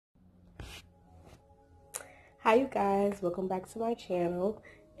Hi you guys, welcome back to my channel,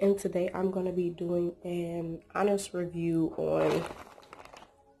 and today I'm going to be doing an honest review on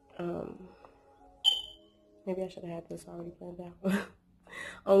maybe I should have had this already planned out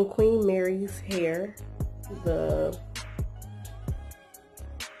on Queen Mary's hair. Give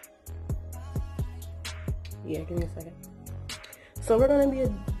me a second. So we're going to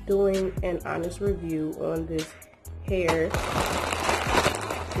be doing an honest review on this hair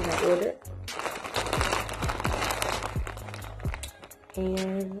that I ordered.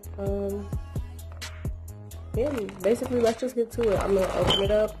 And yeah, basically let's just get to it. I'm gonna open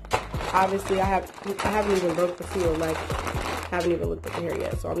it up. Obviously I haven't even broke the seal, like I haven't even looked at the hair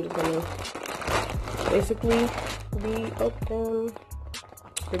yet, so I'm just gonna basically be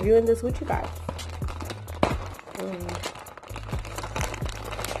reviewing this with you guys.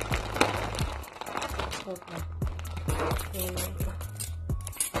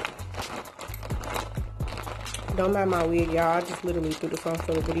 Don't mind my wig, y'all. I just literally threw this on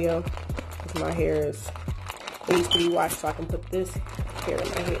for the video because my hair needs to be washed so I can put this hair in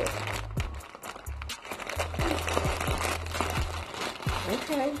my head.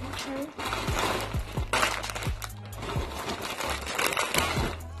 Okay.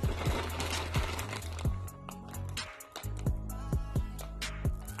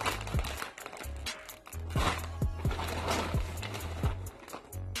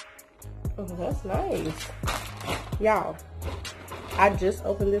 Oh, that's nice. Y'all, I just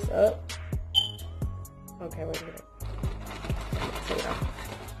opened this up. Okay, wait a minute.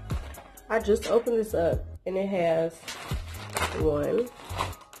 I just opened this up and it has 1,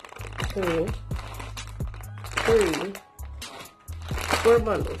 2, 3, 4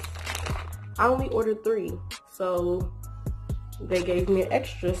 bundles. I only ordered 3, so they gave me an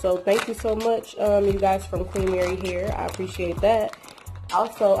extra. So thank you so much, you guys from Queen Mary Hair. I appreciate that.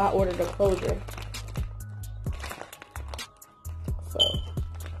 Also, I ordered a closure.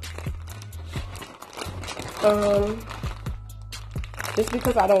 Just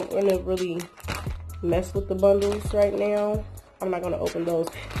because I don't want to really mess with the bundles right now, I'm not going to open those.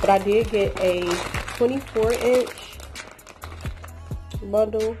 But I did get a 24-inch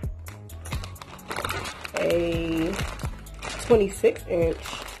bundle, a 26-inch,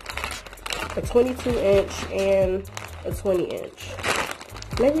 a 22-inch, and a 20-inch.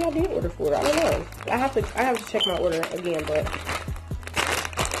 Maybe I did order 4. I don't know. I have to check my order again, but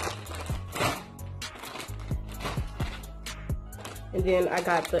and then I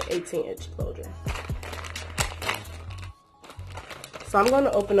got the 18-inch closure. So I'm going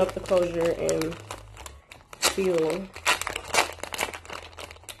to open up the closure and feel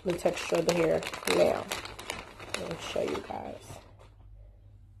the texture of the hair now. I'll show you guys.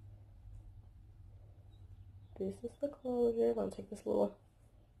 This is the closure. I'm going to take this little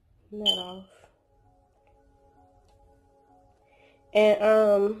net off. And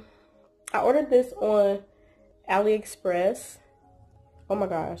I ordered this on Aliexpress. Oh my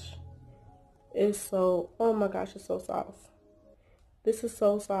gosh, it's so soft. This is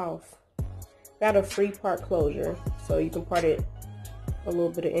so soft. Got a free part closure, so you can part it a little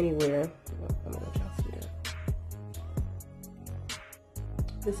bit of anywhere. I'm gonna let y'all see that.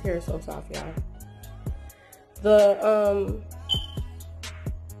 This hair is so soft, y'all.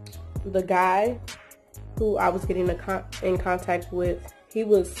 The guy who I was getting in contact with, he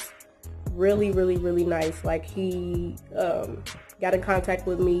was really nice. Like, he got in contact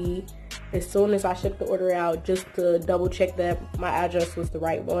with me as soon as I shipped the order out, just to double check that my address was the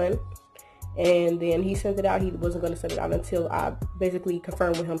right one. And then he sent it out. He wasn't going to send it out until I basically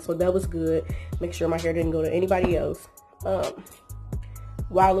confirmed with him, so that was good. Make sure my hair didn't go to anybody else.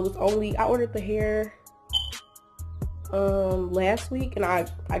 While it was only, I ordered the hair last week, and I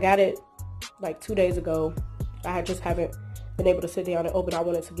got it like 2 days ago. I just haven't been able to sit down and open. I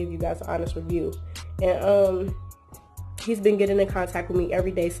wanted to give you guys an honest review. And he's been getting in contact with me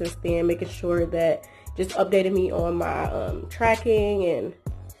every day since then, making sure that, just updating me on my tracking,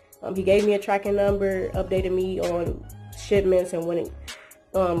 and he gave me a tracking number, updated me on shipments and when it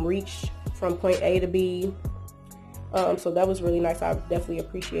reached from point A to B. So that was really nice. I definitely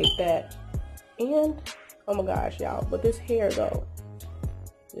appreciate that. And oh my gosh, y'all, but this hair though,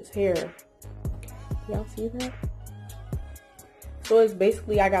 y'all see that? So it's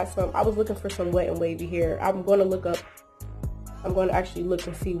basically, I was looking for some wet and wavy hair. I'm going to actually look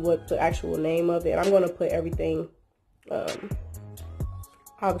and see what the actual name of it. I'm going to put everything, all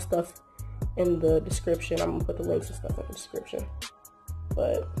the stuff in the description. I'm going to put the links and stuff in the description.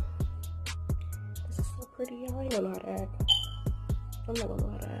 But this is so pretty, y'all. I don't know how to act. I'm not going to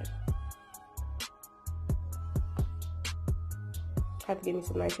know how to act. I have to get me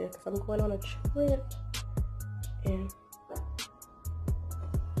some nice hair because I'm going on a trip. And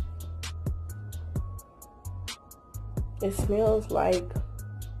it smells like,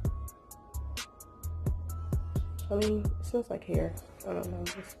 I mean, it smells like hair. I don't know,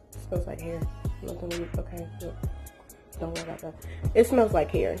 it smells like hair. Nothing, okay, look. Don't worry about that. It smells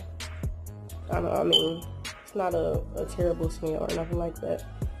like hair. I don't know, I mean, it's not a terrible smell or nothing like that.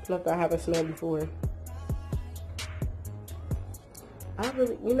 Nothing I haven't smelled before. I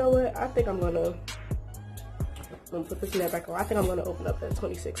really, you know what? I think I'm gonna put this net back on. I think I'm gonna open up that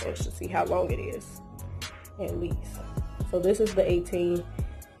 26 inch to see how long it is, at least. So this is the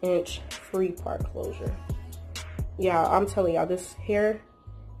 18-inch free part closure. Yeah, I'm telling y'all, this hair,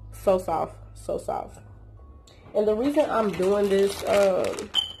 so soft, so soft. And the reason I'm doing this, the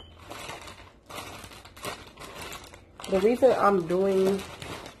reason I'm doing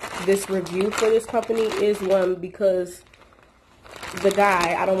this review for this company is, one, because the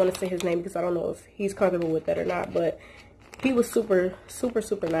guy, I don't want to say his name because I don't know if he's comfortable with that or not, but he was super, super,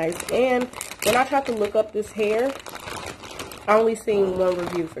 super nice. And when I tried to look up this hair, I only seen one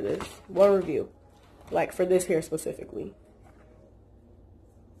review for this. One review. Like, for this hair specifically.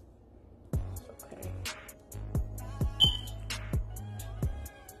 Okay.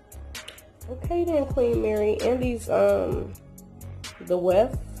 Okay then, Queen Mary. And these, the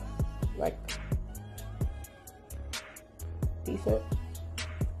wefts, like, decent.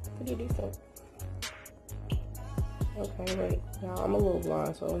 Pretty decent. Okay, wait. Y'all, I'm a little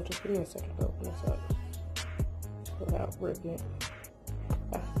blind, so just give me a second to open this up without ripping it.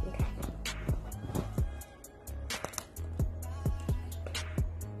 Okay.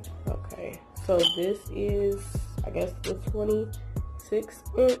 Okay, so this is, I guess, the 26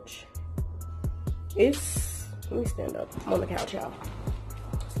 inch. It's, let me stand up. I'm on the couch, y'all.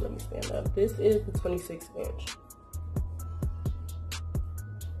 So let me stand up. This is the 26 inch.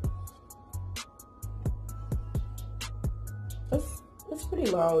 It's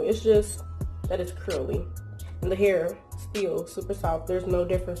pretty long. It's just that it's curly. And the hair still super soft. There's no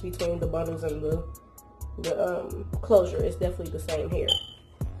difference between the bundles and the closure. It's definitely the same hair.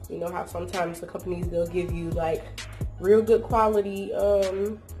 You know how sometimes the companies, they'll give you like real good quality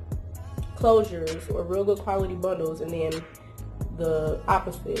closures or real good quality bundles, and then the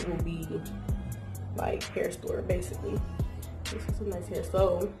opposite will be like hair store basically. This is some nice hair.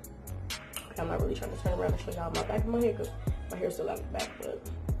 So I'm not really trying to turn around and show y'all my back of my hair because my hair's still out the back, but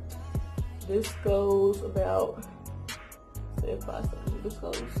this goes about, say, 5 seconds. This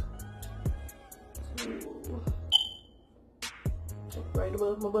goes to right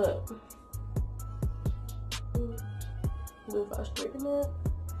above my butt. If I straighten that,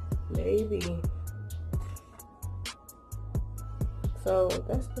 maybe. So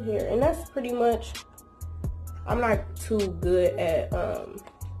that's the hair, and that's pretty much. I'm not too good at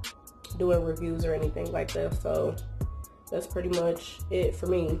doing reviews or anything like that, so that's pretty much it for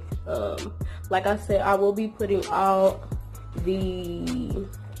me. Like I said, I will be putting all the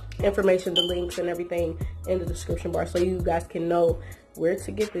information, the links and everything in the description bar so you guys can know where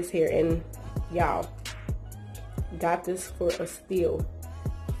to get this hair. And y'all got this for a steal.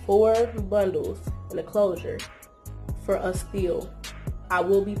 4 bundles and a closure for a steal. I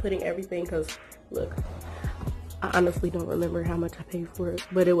will be putting everything, because look, I honestly don't remember how much I paid for it,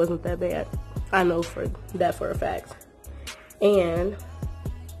 but it wasn't that bad. I know for that for a fact. And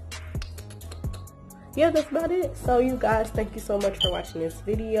yeah, that's about it. So you guys, thank you so much for watching this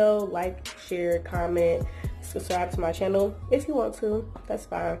video. Like, share, comment, subscribe to my channel if you want to. That's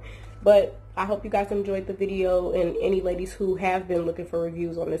fine. But I hope you guys enjoyed the video, and any ladies who have been looking for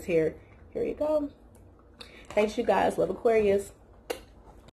reviews on this hair, here you go. Thanks you guys. Love, Aquarius.